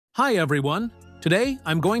Hi everyone! Today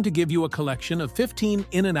I'm going to give you a collection of 15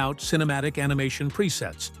 in and out cinematic animation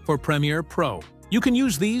presets for Premiere Pro. You can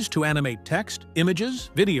use these to animate text,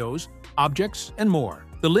 images, videos, objects, and more.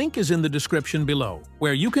 The link is in the description below,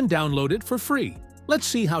 where you can download it for free. Let's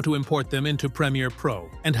see how to import them into Premiere Pro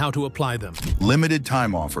and how to apply them. Limited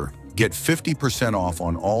time offer. Get 50% off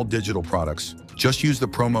on all digital products. Just use the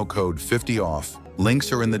promo code 50OFF.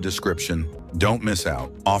 Links are in the description. Don't miss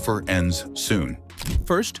out. Offer ends soon.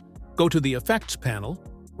 First, go to the Effects panel,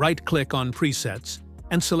 right-click on Presets,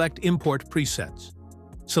 and select Import Presets.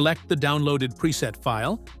 Select the downloaded preset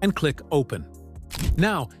file and click Open.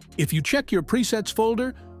 Now, if you check your Presets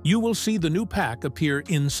folder, you will see the new pack appear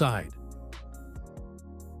inside.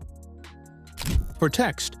 For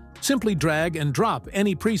text, simply drag and drop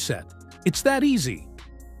any preset. It's that easy.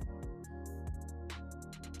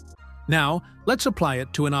 Now, let's apply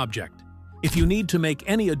it to an object. If you need to make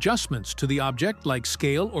any adjustments to the object like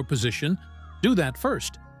scale or position, do that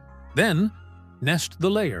first. Then, nest the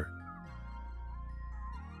layer.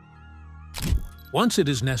 Once it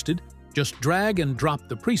is nested, just drag and drop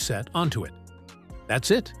the preset onto it. That's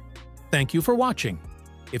it. Thank you for watching.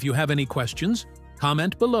 If you have any questions,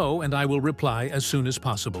 comment below and I will reply as soon as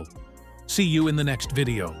possible. See you in the next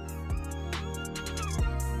video.